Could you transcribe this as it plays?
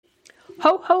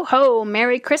Ho, ho, ho.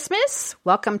 Merry Christmas.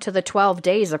 Welcome to the 12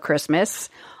 days of Christmas.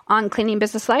 On Cleaning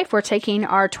Business Life, we're taking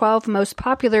our 12 most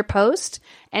popular posts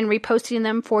and reposting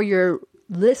them for your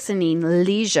listening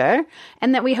leisure,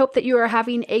 and that we hope that you are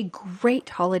having a great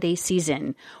holiday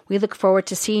season. We look forward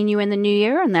to seeing you in the new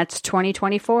year, and that's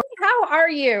 2024. How are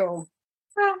you?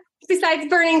 Besides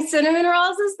burning cinnamon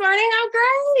rolls this morning, I'm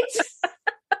great.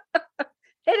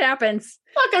 It happens.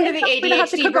 Welcome to the ADHD we don't have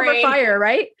to cook brain. over fire,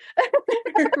 right?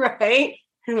 Right.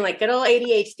 I'm like good old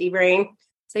ADHD brain.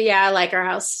 So yeah, like our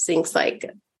house stinks like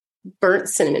burnt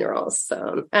cinnamon rolls.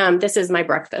 So this is my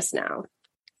breakfast now.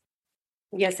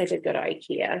 Yes, I did go to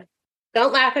IKEA.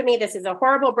 Don't laugh at me. This is a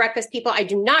horrible breakfast, people. I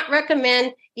do not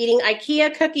recommend eating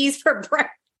IKEA cookies for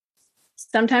breakfast.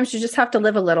 Sometimes you just have to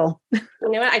live a little. You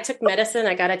know what? I took medicine.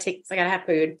 I gotta have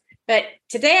food. But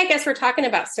today, I guess we're talking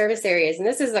about service areas. And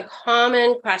this is a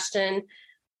common question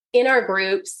in our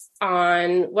groups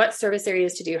on what service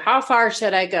areas to do. How far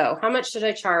should I go? How much should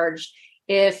I charge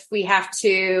if we have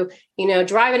to,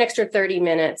 drive an extra 30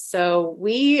 minutes? So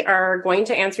we are going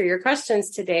to answer your questions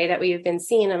today that we have been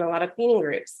seeing in a lot of cleaning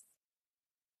groups.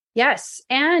 Yes.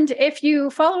 And if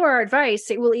you follow our advice,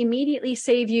 it will immediately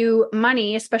save you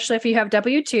money, especially if you have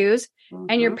W-2s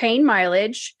and you're paying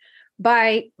mileage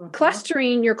by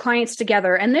clustering your clients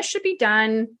together. And this should be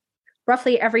done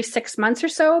roughly every 6 months or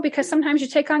so, because sometimes you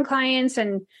take on clients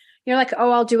and you're like,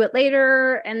 oh, I'll do it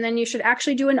later. And then you should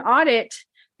actually do an audit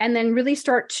and then really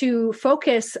start to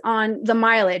focus on the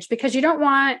mileage, because you don't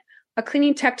want a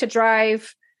cleaning tech to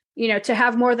drive, to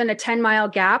have more than a 10-mile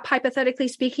gap, hypothetically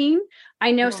speaking.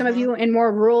 I know some of you in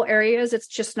more rural areas, it's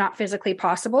just not physically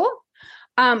possible.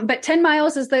 But 10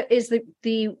 miles is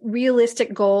the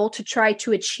realistic goal to try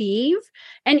to achieve.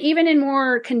 And even in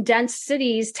more condensed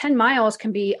cities, 10 miles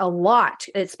can be a lot,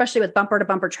 especially with bumper to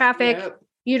bumper traffic. Yep.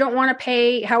 You don't want to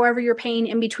pay however you're paying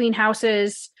in between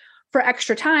houses for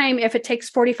extra time if it takes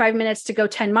 45 minutes to go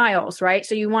 10 miles, right?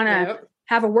 So you want to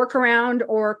have a workaround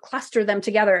or cluster them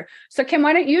together. So Kim,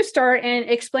 why don't you start and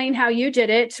explain how you did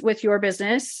it with your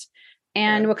business,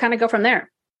 and we'll kind of go from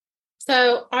there.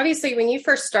 So obviously, when you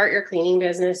first start your cleaning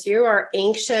business, you are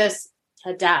anxious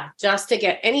to death just to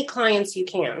get any clients you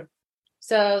can.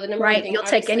 So the number one thing, you'll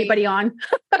take anybody on.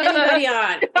 Anybody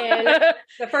on. And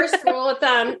the first rule of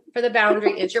thumb for the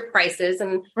boundary is your prices.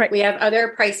 And we have other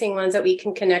pricing ones that we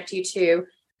can connect you to.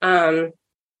 And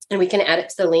we can add it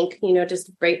to the link,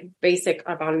 just basic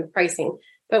on the pricing.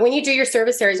 But when you do your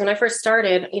service areas, when I first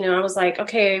started, I was like,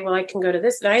 okay, well, I can go to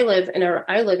this. And I live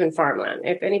in farmland.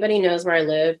 If anybody knows where I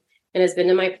live and has been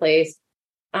to my place,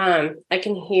 I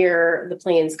can hear the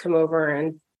planes come over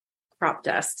and crop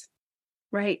dust.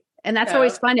 Right. And that's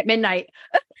always fun at midnight.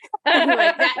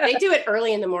 Like that. They do it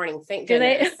early in the morning. Thank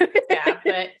goodness. Yeah, but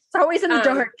it's always in the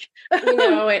dark. And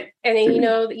then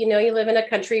you live in a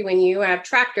country when you have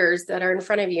tractors that are in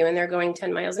front of you and they're going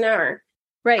 10 miles an hour.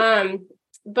 Right.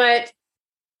 But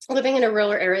living in a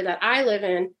rural area that I live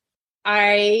in,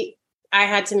 I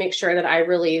had to make sure that I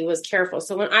really was careful.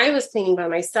 So when I was cleaning by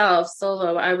myself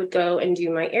solo, I would go and do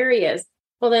my areas.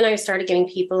 Well, then I started getting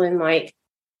people in like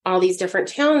all these different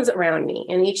towns around me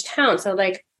in each town. So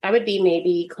like I would be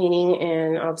maybe cleaning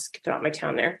in, I'll just throw out my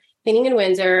town there, cleaning in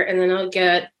Windsor. And then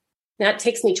that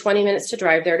takes me 20 minutes to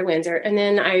drive there to Windsor. And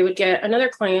then I would get another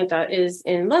client that is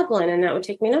in Loveland, and that would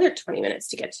take me another 20 minutes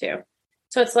to get to.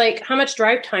 So it's like, how much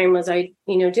drive time was I,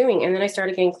 doing? And then I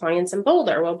started getting clients in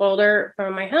Boulder. Well, Boulder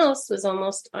from my house was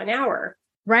almost an hour.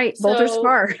 Right. Boulder's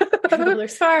far.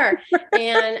 Boulder's far.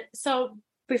 And so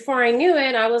before I knew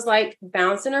it, I was like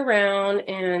bouncing around,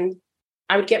 and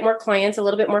I would get a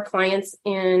little bit more clients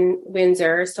in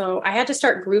Windsor. So I had to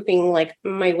start grouping like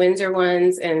my Windsor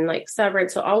ones and like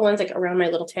Severance. So all ones like around my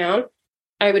little town,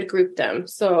 I would group them.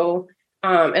 So,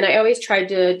 and I always tried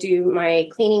to do my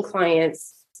cleaning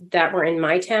clients that were in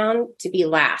my town to be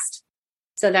last.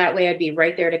 So that way I'd be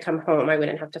right there to come home. I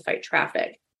wouldn't have to fight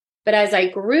traffic. But as I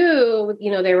grew,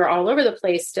 they were all over the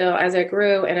place still. As I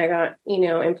grew and I got,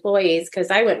 employees, because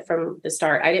I went from the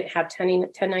start, I didn't have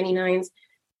 1099s.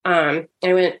 I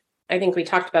think we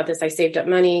talked about this. I saved up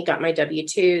money, got my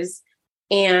W-2s,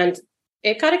 and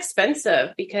it got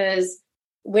expensive because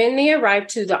when they arrive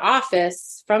to the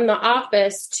office, from the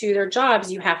office to their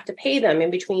jobs, you have to pay them in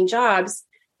between jobs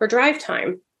for drive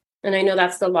time. And I know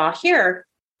that's the law here.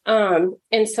 And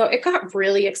so it got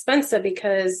really expensive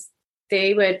because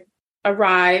they would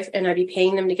arrive and I'd be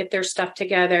paying them to get their stuff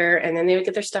together. And then they would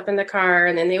get their stuff in the car,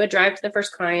 and then they would drive to the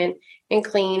first client and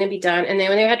clean and be done. And then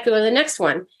when they had to go to the next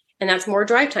one, and that's more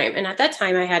drive time. And at that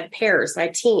time I had pairs, I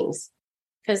had teams,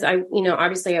 because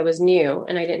obviously I was new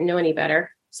and I didn't know any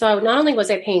better. So not only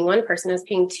was I paying one person, I was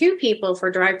paying two people for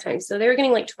drive time. So they were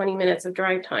getting like 20 minutes of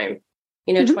drive time.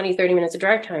 20, 30 minutes of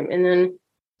drive time. And then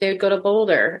they would go to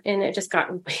Boulder, and it just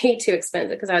got way too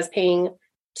expensive because I was paying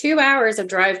 2 hours of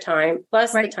drive time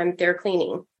plus the time they're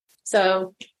cleaning.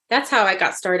 So that's how I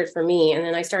got started for me. And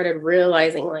then I started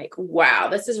realizing like, wow,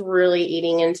 this is really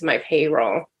eating into my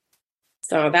payroll.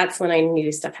 So that's when I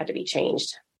knew stuff had to be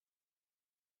changed.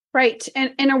 Right.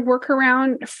 And a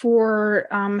workaround for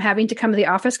having to come to the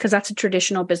office, because that's a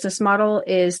traditional business model,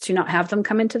 is to not have them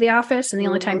come into the office. And the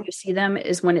only time you see them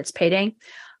is when it's payday.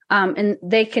 And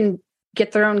they can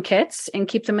get their own kits and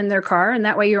keep them in their car. And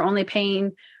that way you're only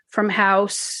paying from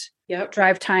house,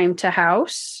 drive time to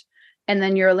house. And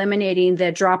then you're eliminating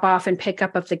the drop off and pick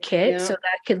up of the kit. So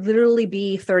that could literally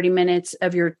be 30 minutes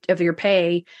of your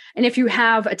pay. And if you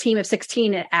have a team of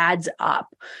 16, it adds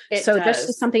up. So this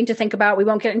is something to think about. We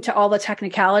won't get into all the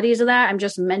technicalities of that. I'm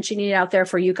just mentioning it out there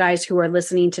for you guys who are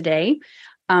listening today.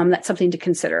 That's something to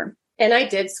consider. And I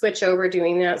did switch over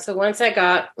doing that. So once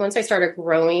I started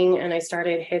growing and I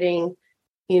started hitting,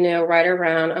 right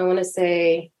around, I want to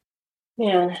say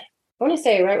right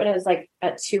when I was like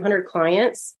at 200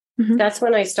 clients, that's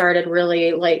when I started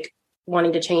really like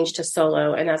wanting to change to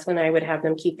solo. And that's when I would have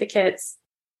them keep the kits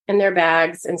and their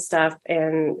bags and stuff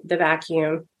and the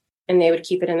vacuum, and they would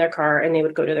keep it in their car and they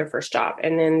would go to their first job.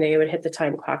 And then they would hit the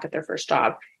time clock at their first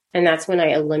job. And that's when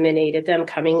I eliminated them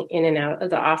coming in and out of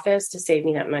the office to save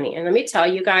me that money. And let me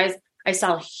tell you guys, I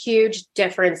saw a huge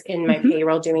difference in my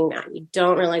payroll doing that. You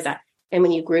don't realize that. And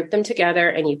when you group them together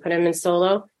and you put them in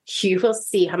solo, you will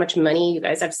see how much money you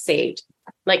guys have saved.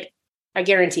 Like, I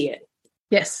guarantee it.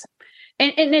 Yes.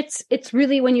 And it's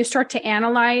really when you start to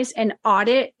analyze and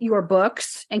audit your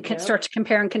books and can start to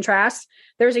compare and contrast,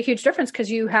 there's a huge difference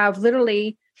because you have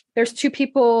literally, there's two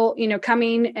people,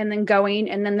 coming and then going,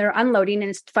 and then they're unloading, and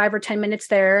it's 5 or 10 minutes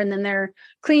there, and then they're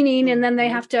cleaning, and then they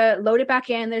have to load it back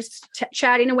in. There's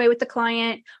chatting away with the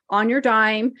client on your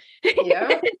dime.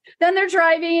 Yeah. Then they're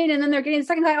driving, and then they're getting the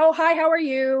second client. Oh, hi, how are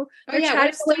you? They're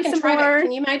chatting away some more.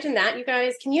 Can you imagine that, you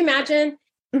guys? Can you imagine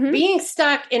being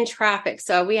stuck in traffic?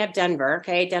 So we have Denver.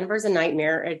 Okay. Denver's a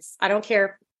nightmare. I don't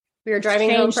care. We were driving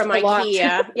home from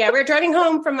IKEA. We were driving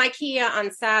home from IKEA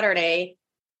on Saturday,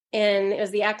 and it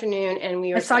was the afternoon,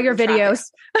 and I saw your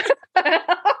videos.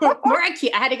 More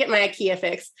IKEA. I had to get my IKEA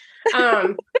fix.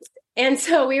 And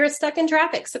so we were stuck in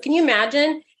traffic. So can you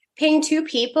imagine paying two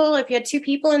people? If you had two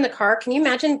people in the car, can you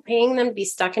imagine paying them to be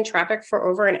stuck in traffic for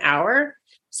over an hour?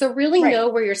 So really know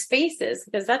where your space is,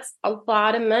 because that's a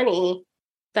lot of money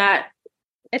that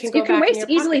you can waste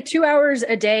easily 2 hours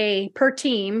a day per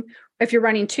team if you're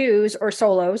running twos or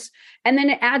solos. And then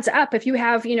it adds up. If you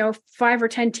have, 5 or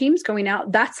 10 teams going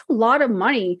out, that's a lot of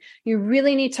money. You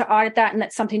really need to audit that. And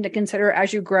that's something to consider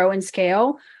as you grow and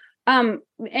scale. And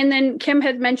then Kim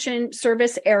had mentioned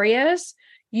service areas.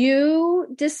 You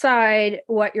decide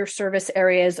what your service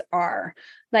areas are.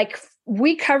 Like,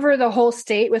 we cover the whole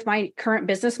state with my current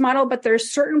business model, but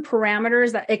there's certain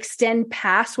parameters that extend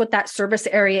past what that service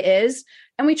area is.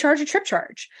 And we charge a trip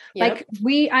charge. Yep.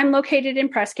 Like I'm located in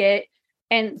Prescott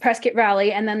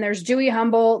Valley, and then there's Dewey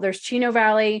Humboldt, there's Chino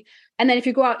Valley. And then if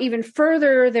you go out even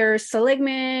further, there's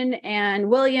Seligman and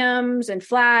Williams and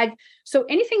Flag. So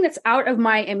anything that's out of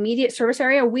my immediate service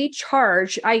area, we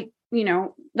charge.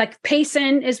 Like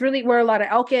Payson is really where a lot of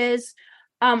elk is.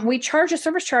 We charge a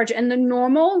service charge, and the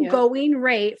normal going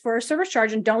rate for a service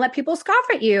charge, and don't let people scoff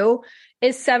at you,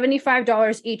 is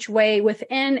 $75 each way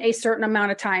within a certain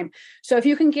amount of time. So if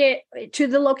you can get to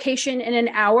the location in an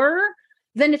hour,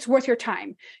 then it's worth your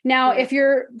time. Now, if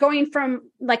you're going from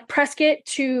like Prescott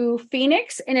to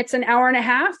Phoenix and it's an hour and a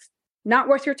half, not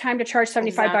worth your time to charge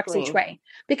 $75 each way,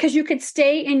 because you could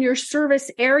stay in your service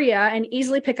area and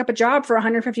easily pick up a job for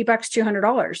 $150,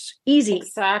 $200. Easy.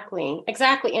 Exactly.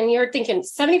 And you're thinking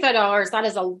 $75, that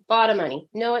is a lot of money.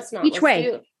 No, it's not. Each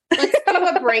way. Let's do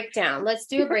a breakdown. Let's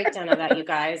do a breakdown of that, you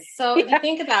guys. So if you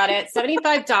think about it,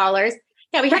 $75.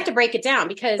 Yeah, we have to break it down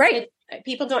because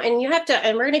people don't, and you have to,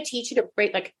 and we're going to teach you to we're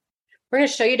going to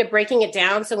show you to breaking it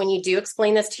down. So when you do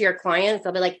explain this to your clients,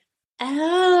 they'll be like,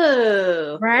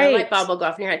 oh, right. The light bulb will go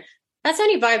off in your head. That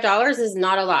 $75 is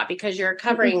not a lot, because you're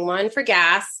covering one for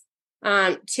gas.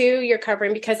 Two, you're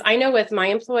covering, because I know with my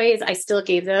employees, I still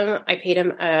paid them, I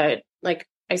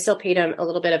still paid them a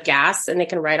little bit of gas, and they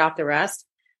can write off the rest.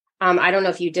 I don't know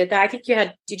if you did that. I think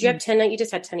did you have 10? You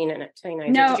just had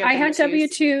 1099. No, I had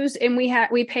W-2s, and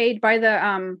we paid by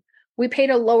the, we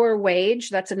paid a lower wage.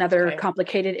 That's another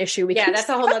complicated issue. That's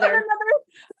a whole other.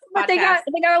 But they got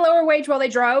a lower wage while they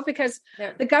drove, because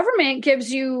the government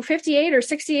gives you 58 or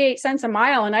 68 cents a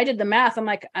mile. And I did the math. I'm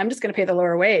like, I'm just going to pay the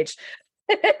lower wage.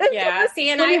 Yeah. See,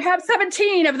 and you have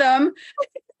 17 of them.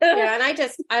 Yeah. And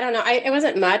I don't know. It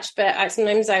wasn't much, but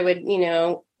sometimes I would,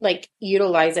 like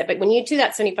utilize it. But when you do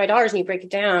that $75 and you break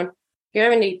it down, you're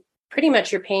having to pretty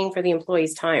much you're paying for the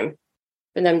employee's time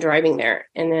for them driving there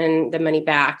and then the money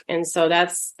back. And so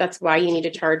that's why you need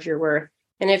to charge your worth.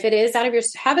 And if it is out of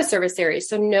have a service area.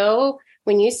 So know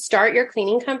when you start your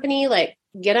cleaning company, like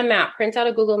get a map, print out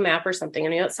a Google map or something. I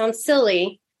know it sounds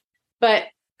silly, but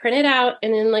print it out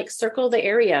and then like circle the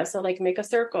area. So like make a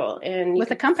circle and with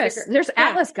a compass. There's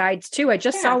atlas guides too. I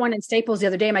just saw one in Staples the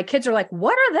other day. My kids are like,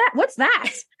 "What are that? What's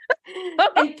that?"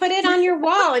 And put it on your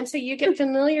wall until you get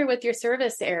familiar with your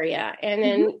service area. And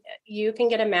then you can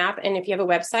get a map. And if you have a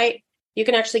website, you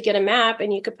can actually get a map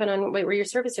and you could put on where your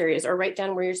service area is or write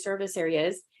down where your service area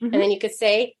is. And then you could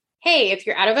say, hey, if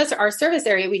you're out of our service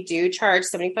area, we do charge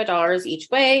 $75 each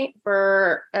way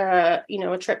for, a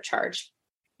trip charge.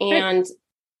 And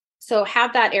so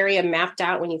have that area mapped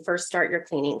out when you first start your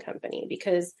cleaning company,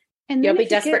 because you'll be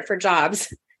desperate for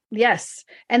jobs. Yes.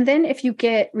 And then if you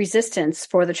get resistance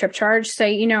for the trip charge,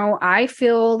 say, I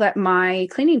feel that my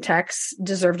cleaning techs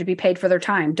deserve to be paid for their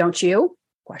time. Don't you? ?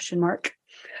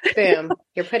 Boom.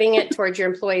 You're putting it towards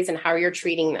your employees and how you're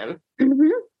treating them.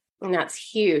 And that's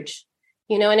huge.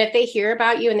 And if they hear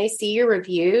about you and they see your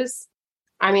reviews,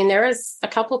 I mean, there was a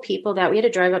couple people that we had to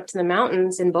drive up to the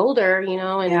mountains in Boulder,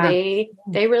 and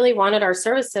they really wanted our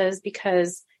services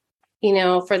because,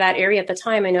 for that area at the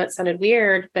time, I know it sounded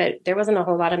weird, but there wasn't a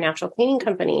whole lot of natural cleaning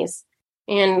companies.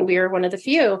 And we were one of the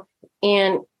few.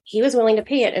 And he was willing to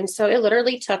pay it. And so it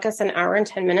literally took us an hour and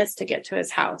 10 minutes to get to his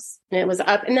house. And it was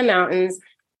up in the mountains.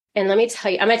 And let me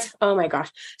tell you, oh my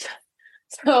gosh.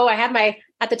 So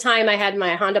at the time I had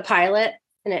my Honda Pilot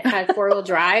and it had 4-wheel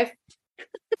drive.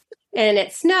 And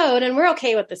it snowed and we're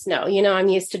okay with the snow. I'm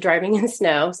used to driving in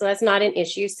snow, so that's not an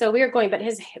issue. So we were going, but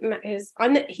he's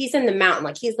in the mountain,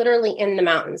 like he's literally in the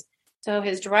mountains. So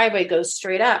his driveway goes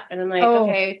straight up and I'm like,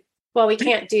 okay, well, we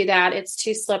can't do that. It's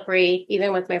too slippery,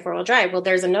 even with my 4-wheel drive. Well,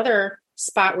 there's another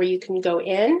spot where you can go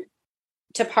in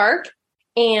to park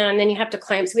and then you have to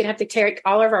climb. So we'd have to take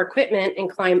all of our equipment and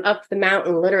climb up the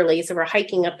mountain, literally. So we're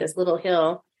hiking up this little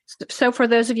hill. So for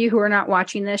those of you who are not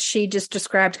watching this, she just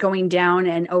described going down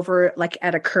and over like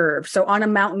at a curve. So on a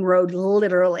mountain road,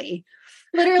 literally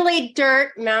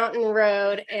dirt mountain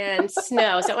road and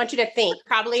snow. So I want you to think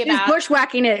probably about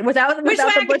bushwhacking it without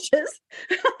the bushes.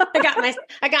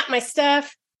 I got my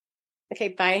stuff. Okay.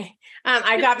 Bye.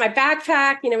 I got my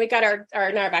backpack, we got not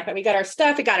our backpack. We got our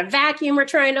stuff. We got a vacuum we're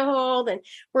trying to hold and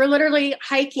we're literally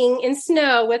hiking in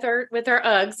snow with our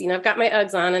Uggs. I've got my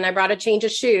Uggs on and I brought a change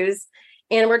of shoes.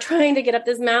 And we're trying to get up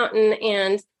this mountain.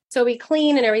 And so we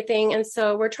clean and everything. And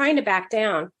so we're trying to back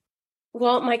down.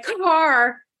 Well, my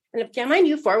car, and again, my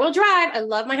new 4-wheel drive, I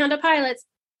love my Honda Pilots.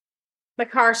 My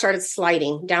car started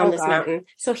sliding down this mountain.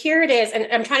 So here it is. And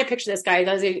I'm trying to picture this, guy,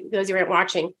 those of you aren't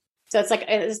watching. So it's like,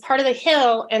 it's part of the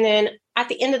hill. And then at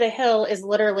the end of the hill is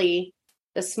literally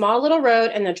the small little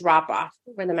road and the drop off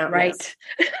where the mountain is.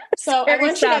 So I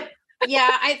want you to... Yeah,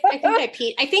 I think I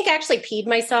peed. I think I actually peed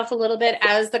myself a little bit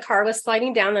as the car was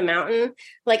sliding down the mountain.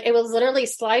 Like it was literally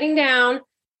sliding down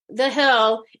the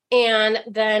hill. And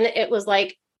then it was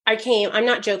like, I'm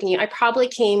not joking you. I probably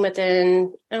came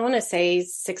within, I want to say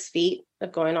 6 feet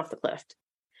of going off the cliff.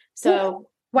 So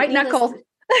white knuckle.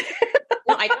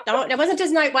 No, I don't. It wasn't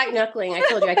just white knuckling. I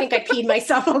told you, I think I peed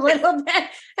myself a little bit.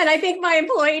 And I think my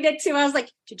employee did too. I was like,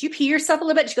 did you pee yourself a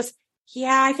little bit? She goes,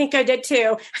 yeah, I think I did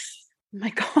too. Oh my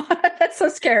God, that's so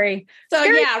scary. So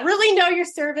yeah, really know your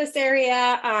service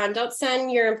area. Don't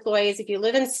send your employees, if you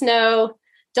live in snow,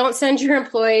 don't send your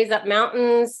employees up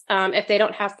mountains if they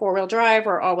don't have 4-wheel drive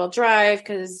or all-wheel drive,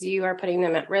 because you are putting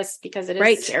them at risk because it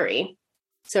is scary.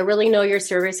 So really know your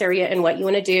service area and what you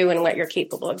want to do and what you're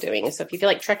capable of doing. So if you feel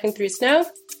like trekking through snow,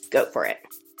 go for it.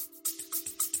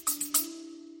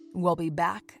 We'll be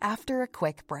back after a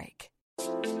quick break.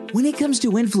 When it comes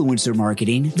to influencer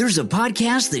marketing, there's a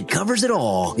podcast that covers it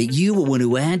all that you will want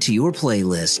to add to your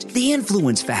playlist. The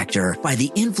Influence Factor by the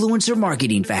Influencer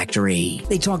Marketing Factory.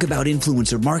 They talk about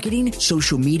influencer marketing,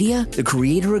 social media, the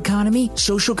creator economy,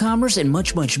 social commerce, and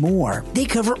much, much more. They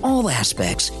cover all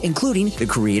aspects, including the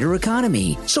creator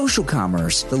economy, social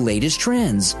commerce, the latest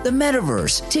trends, the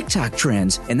metaverse, TikTok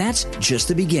trends, and that's just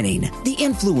the beginning. The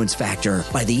Influence Factor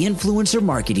by the Influencer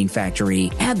Marketing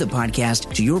Factory. Add the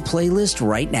podcast to your playlist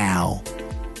right now.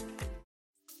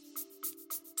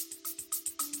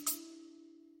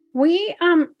 We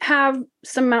have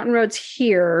some mountain roads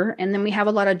here, and then we have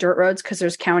a lot of dirt roads because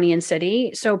there's county and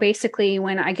city. So basically,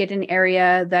 when I get an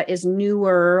area that is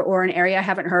newer or an area I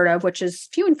haven't heard of, which is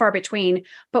few and far between,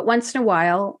 but once in a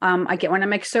while, I get one. I'm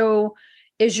like, so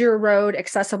is your road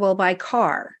accessible by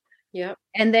car? Yep.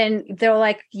 And then they're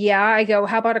like, yeah, I go,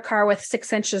 how about a car with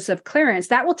 6 inches of clearance?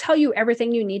 That will tell you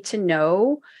everything you need to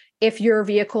know if your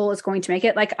vehicle is going to make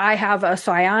it. Like I have a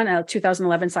Scion, a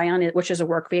 2011 Scion, which is a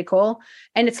work vehicle,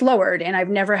 and it's lowered and I've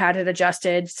never had it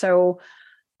adjusted. So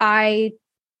I,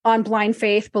 on blind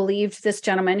faith, believed this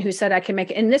gentleman who said I can make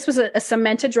it. And this was a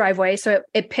cemented driveway. So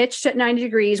it pitched at 90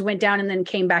 degrees, went down and then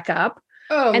came back up.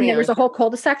 Oh, and man. there was a whole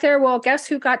cul-de-sac there. Well, guess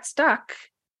who got stuck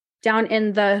down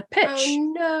in the pitch?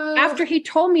 Oh, no. After he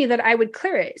told me that I would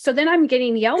clear it. So then I'm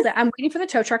getting yelled at. I'm waiting for the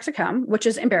tow truck to come, which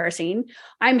is embarrassing.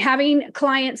 I'm having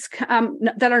clients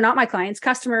that are not my clients,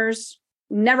 customers,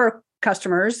 never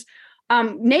customers,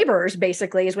 neighbors,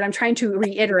 basically, is what I'm trying to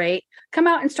reiterate, come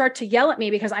out and start to yell at me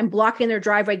because I'm blocking their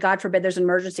driveway. God forbid there's an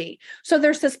emergency. So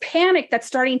there's this panic that's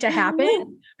starting to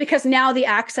happen because now the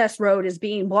access road is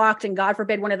being blocked and God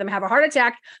forbid one of them have a heart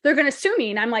attack. They're going to sue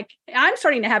me. And I'm like, I'm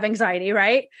starting to have anxiety,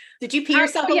 right? Did you pee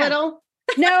yourself a little?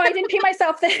 No, I didn't pee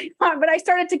myself, but I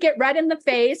started to get red in the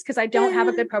face because I don't have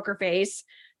a good poker face.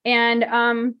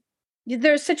 And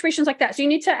there's situations like that. So you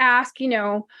need to ask,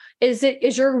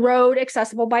 is your road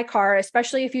accessible by car,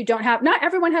 especially if you don't have, not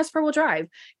everyone has 4-wheel drive.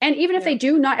 And even if they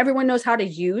do, not everyone knows how to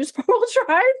use 4-wheel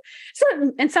drive.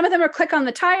 So, and some of them are click on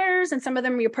the tires and some of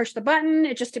them you push the button.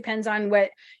 It just depends on what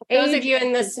those of you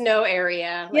in the snow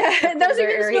area. Yeah. Those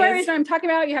are the snow areas I'm talking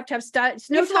about. You have to have snow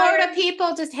Florida tires.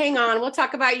 people, just hang on. We'll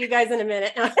talk about you guys in a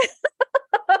minute.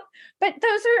 But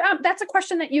those are, that's a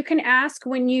question that you can ask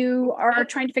when you are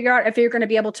trying to figure out if you're going to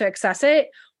be able to access it.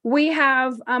 We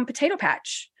have Potato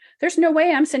Patch. There's no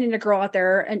way I'm sending a girl out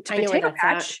there to Potato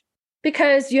Patch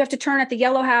because you have to turn at the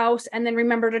yellow house and then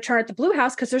remember to turn at the blue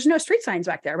house because there's no street signs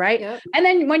back there, right? Yep. And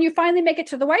then when you finally make it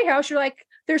to the White House, you're like,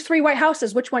 there's 3 white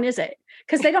houses. Which one is it?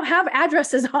 Because they don't have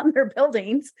addresses on their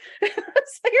buildings. So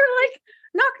you're like,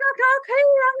 knock, knock, knock. Hey,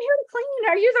 I'm here to clean.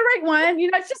 Are you the right one?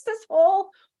 It's just this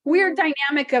whole weird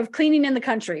dynamic of cleaning in the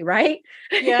country, right?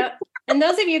 Yeah. And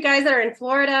those of you guys that are in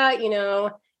Florida,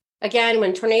 again,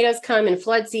 when tornadoes come in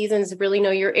flood seasons, really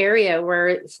know your area where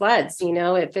it floods.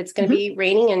 If it's going to be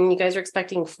raining and you guys are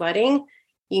expecting flooding,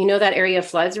 that area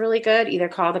floods really good. Either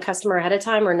call the customer ahead of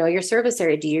time or know your service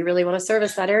area. Do you really want to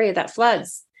service that area that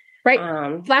floods? Right.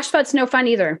 Flash flood's no fun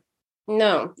either.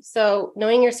 No. So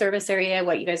knowing your service area,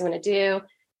 what you guys want to do,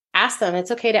 ask them.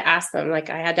 It's okay to ask them. Like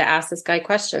I had to ask this guy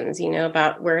questions,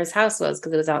 about where his house was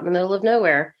because it was out in the middle of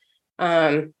nowhere.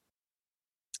 Another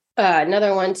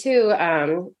one too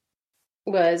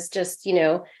was just,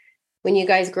 when you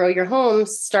guys grow your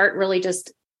homes, start really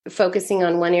just focusing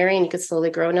on one area and you could slowly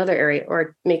grow another area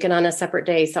or make it on a separate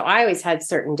day. So I always had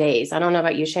certain days. I don't know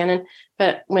about you, Shannon,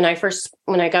 but when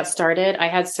I got started, I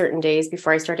had certain days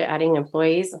before I started adding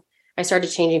employees. I started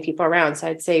changing people around. So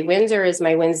I'd say Windsor is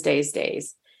my Wednesdays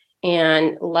days.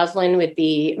 And Loveland would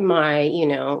be my,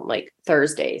 like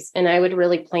Thursdays. And I would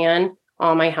really plan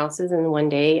all my houses in one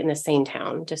day in the same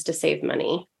town just to save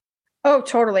money. Oh,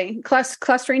 totally.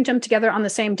 Clustering them together on the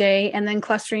same day and then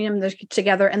clustering them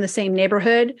together in the same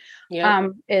neighborhood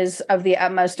is of the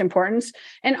utmost importance.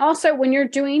 And also when you're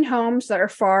doing homes that are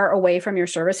far away from your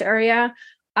service area,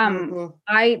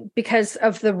 because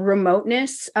of the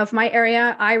remoteness of my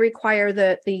area, I require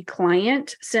that the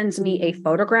client sends me a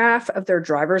photograph of their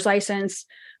driver's license.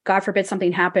 God forbid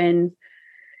something happen.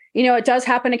 It does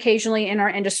happen occasionally in our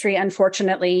industry,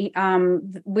 unfortunately.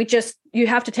 You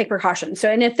have to take precautions.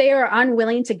 So, and if they are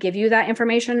unwilling to give you that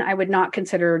information, I would not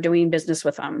consider doing business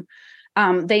with them.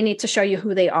 They need to show you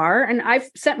who they are. And I've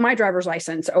sent my driver's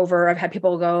license over. I've had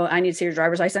people go, I need to see your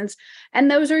driver's license. And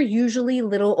those are usually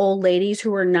little old ladies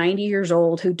who are 90 years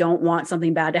old who don't want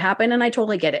something bad to happen. And I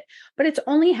totally get it. But it's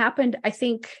only happened, I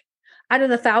think, out of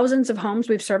the thousands of homes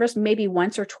we've serviced, maybe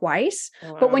once or twice.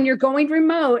 Oh, wow. But when you're going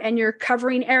remote and you're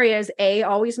covering areas, A,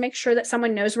 always make sure that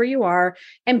someone knows where you are.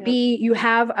 And B, you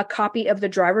have a copy of the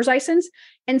driver's license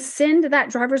and send that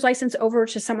driver's license over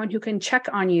to someone who can check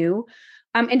on you.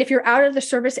 And if you're out of the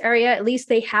service area, at least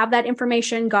they have that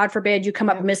information. God forbid you come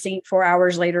up missing 4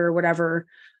 hours later or whatever.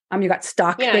 You got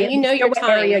stuck. Yeah, your time.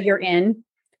 Area you're in.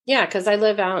 Yeah, because I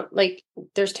live out,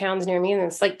 there's towns near me and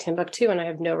it's like Timbuktu and I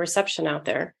have no reception out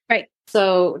there. Right.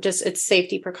 So it's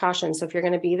safety precautions. So if you're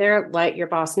going to be there, let your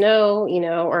boss know,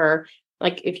 or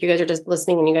if you guys are just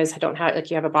listening and you guys don't have,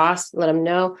 you have a boss, let them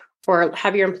know, or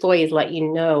have your employees let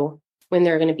you know when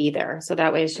they're going to be there. So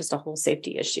that way it's just a whole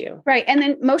safety issue. Right. And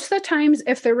then most of the times,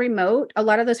 if they're remote, a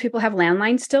lot of those people have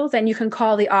landlines still, then you can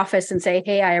call the office and say,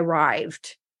 hey, I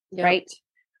arrived. Yep. Right.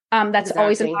 That's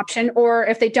always an option. Or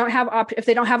if they don't have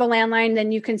a landline,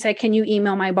 then you can say, can you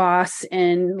email my boss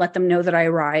and let them know that I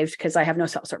arrived because I have no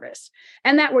cell service.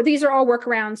 And these are all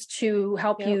workarounds to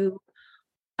help you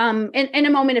in a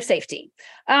moment of safety.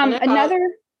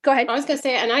 Go ahead. I was going to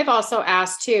say, and I've also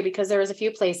asked too, because there was a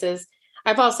few places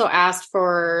I've also asked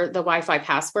for the Wi-Fi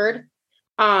password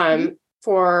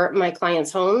for my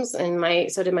clients' homes,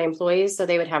 and so did my employees, so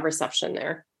they would have reception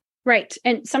there. Right.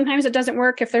 And sometimes it doesn't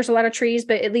work if there's a lot of trees,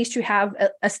 but at least you have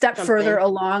a step further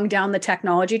along down the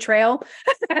technology trail.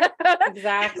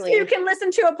 Exactly. So you can listen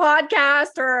to a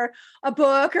podcast or a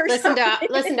book or listen something.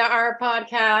 Listen to our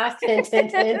podcast.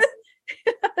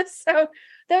 So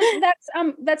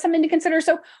that's something to consider.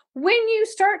 So when you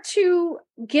start to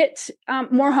get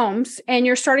more homes and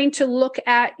you're starting to look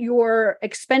at your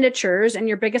expenditures, and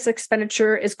your biggest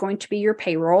expenditure is going to be your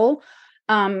payroll,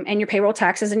 and your payroll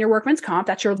taxes and your workman's comp,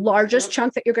 that's your largest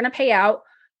chunk that you're going to pay out.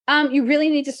 You really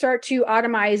need to start to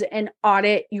automate and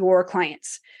audit your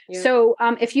clients. Yep. So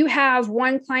if you have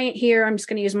one client here, I'm just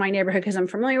going to use my neighborhood because I'm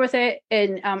familiar with it,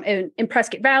 in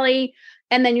Prescott Valley,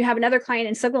 and then you have another client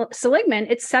in Seligman,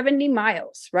 it's 70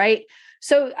 miles, right?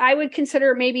 So I would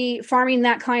consider maybe farming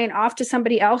that client off to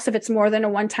somebody else if it's more than a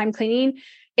one-time cleaning.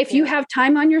 If you have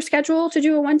time on your schedule to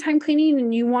do a one-time cleaning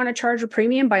and you want to charge a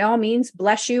premium, by all means,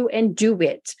 bless you and do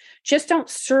it. Just don't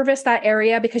service that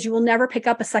area, because you will never pick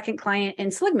up a second client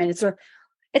in Seligman. It's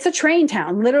a train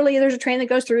town. Literally, there's a train that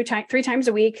goes through 3 times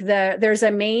a week. There's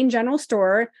a main general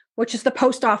store, which is the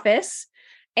post office,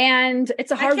 and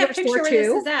it's a hardware store too.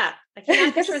 This is at. I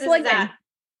can't picture where this is at.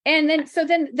 And then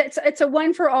it's a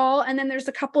one for all. And then there's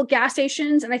a couple gas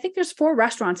stations, and I think there's 4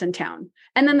 restaurants in town.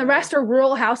 And then the rest are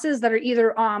rural houses that are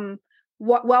either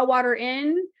well water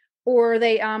in, or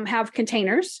they have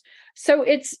containers. So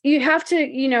you have to,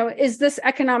 is this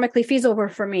economically feasible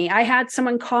for me? I had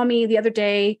someone call me the other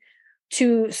day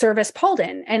to service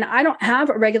Paulden, and I don't have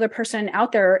a regular person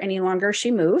out there any longer.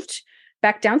 She moved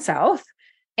back down south,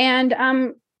 and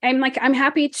I'm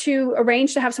happy to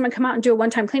arrange to have someone come out and do a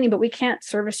one-time cleaning, but we can't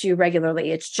service you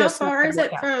regularly. It's just how far is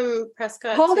it from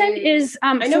Prescott? Paulden is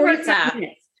I know where it's at.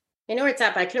 I know where it's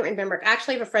at, but I couldn't remember.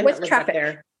 Actually, I have a friend that lives up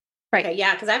there. Right. Okay,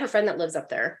 yeah, because I have a friend that lives up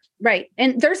there. Right.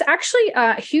 And there's actually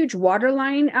a huge water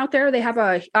line out there. They have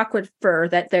a aquifer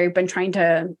that they've been trying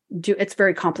to do. It's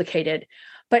very complicated.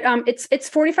 But it's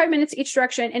 45 minutes each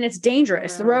direction, and it's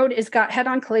dangerous. Wow. The road has got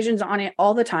head-on collisions on it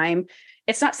all the time.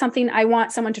 It's not something I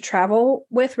want someone to travel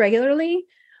with regularly,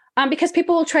 because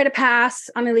people will try to pass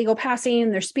on illegal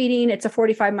passing. They're speeding. It's a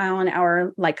 45 mile an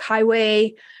hour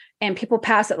highway, and people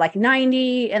pass at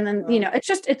 90. And then, it's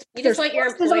just want your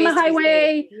employees on the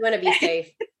highway. You want to be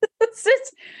safe.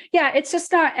 It's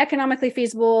just not economically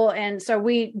feasible. And so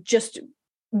we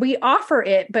offer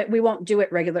it, but we won't do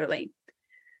it regularly.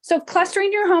 So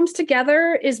clustering your homes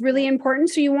together is really important.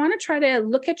 So you want to try to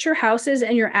look at your houses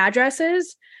and your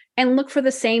addresses and look for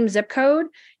the same zip code.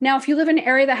 Now, if you live in an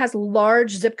area that has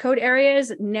large zip code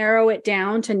areas, narrow it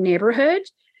down to neighborhood.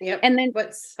 Yep. And then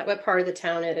what part of the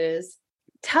town it is.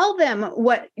 Tell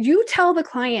the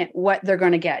client what they're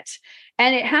going to get.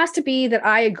 And it has to be that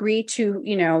I agree to,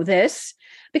 this,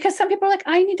 because some people are like,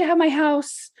 I need to have my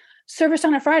house serviced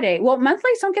on a Friday. Well,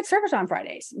 monthlies don't get serviced on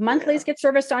Fridays. Monthlies get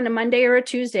serviced on a Monday or a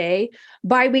Tuesday.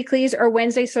 Bi-weeklies are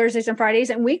Wednesdays, Thursdays, and Fridays.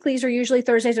 And weeklies are usually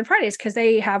Thursdays and Fridays, because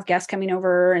they have guests coming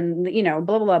over and,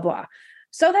 blah, blah, blah.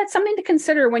 So that's something to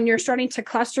consider when you're starting to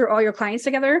cluster all your clients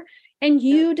together, and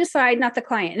you decide, not the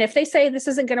client. And if they say this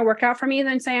isn't going to work out for me,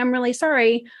 then say, I'm really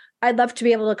sorry. I'd love to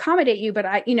be able to accommodate you, but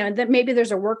that maybe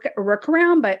there's a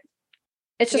workaround, but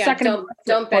it's just not going to.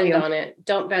 Don't bend on it.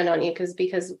 Don't bend on you,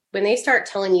 because when they start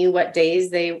telling you what days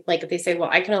if they say, well,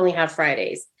 I can only have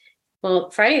Fridays.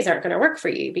 Well, Fridays aren't going to work for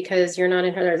you because you're not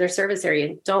in their service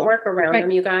area. Don't work around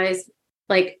them, you guys.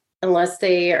 Unless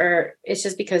they are, it's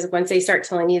just because once they start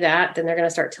telling you that, then they're going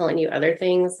to start telling you other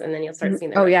things, and then you'll start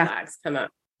seeing the red flags come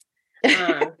up.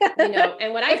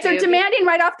 And what if they're demanding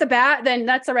right off the bat, then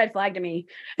that's a red flag to me.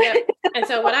 Yeah. And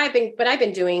so what I've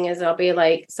been doing is I'll be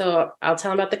so I'll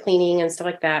tell them about the cleaning and stuff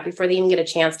like that before they even get a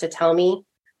chance to tell me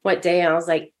what day. I was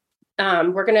like,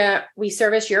 we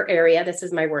service your area. This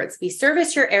is my words. We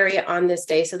service your area on this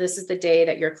day. So this is the day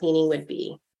that your cleaning would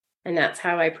be. And that's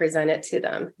how I present it to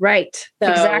them. Right. So,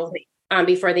 exactly.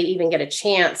 Before they even get a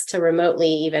chance to remotely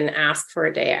even ask for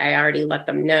a day, I already let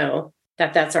them know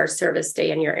that that's our service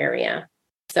day in your area.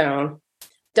 So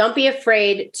don't be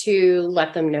afraid to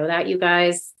let them know that, you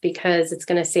guys, because it's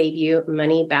going to save you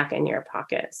money back in your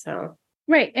pocket. So.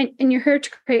 Right. And you're here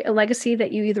to create a legacy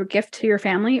that you either gift to your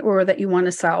family or that you want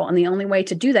to sell. And the only way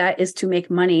to do that is to make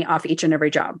money off each and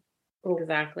every job.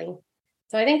 Exactly.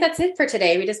 So I think that's it for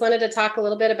today. We just wanted to talk a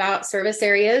little bit about service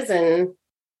areas and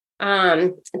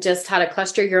just how to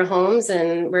cluster your homes.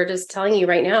 And we're just telling you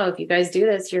right now, if you guys do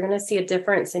this, you're going to see a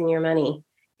difference in your money.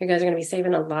 You guys are going to be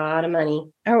saving a lot of money.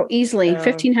 Oh, easily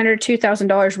 $1,500,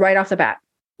 $2,000 right off the bat.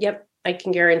 Yep. I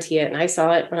can guarantee it. And I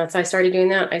saw it once I started doing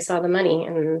that. I saw the money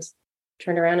and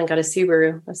turned around and got a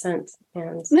Subaru since.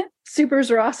 And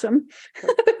Subarus are awesome.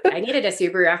 I needed a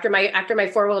Subaru after my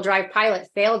 4-wheel drive Pilot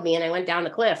failed me and I went down the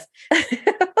cliff.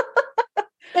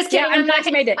 Just kidding. I'm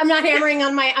not hammering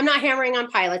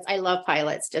on Pilots. I love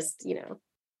Pilots. Just,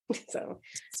 so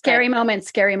scary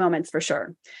moments for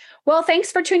sure. Well,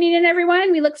 thanks for tuning in,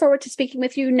 everyone. We look forward to speaking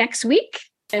with you next week.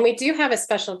 And we do have a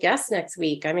special guest next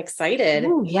week. I'm excited.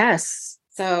 Oh, yes.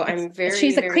 So I'm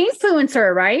she's a clean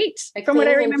influencer, right? From what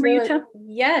I remember you tell.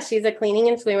 Yeah, she's a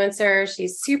cleaning influencer.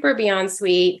 She's super beyond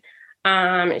sweet.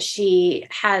 She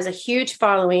has a huge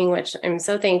following, which I'm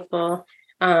so thankful.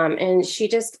 And she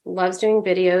just loves doing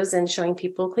videos and showing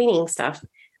people cleaning stuff.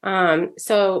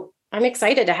 So I'm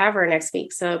excited to have her next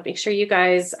week. So make sure you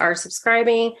guys are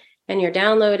subscribing and you're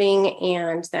downloading,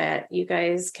 and that you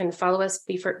guys can follow us.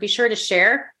 Be sure to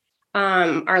share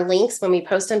our links when we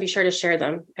post them. Be sure to share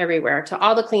them everywhere to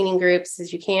all the cleaning groups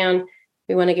as you can.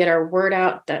 We want to get our word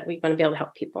out that we want to be able to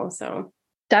help people. So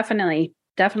definitely.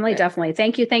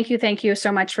 Thank you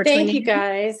so much for tuning in. Thank you,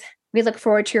 guys. We look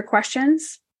forward to your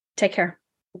questions. Take care.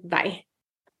 Bye.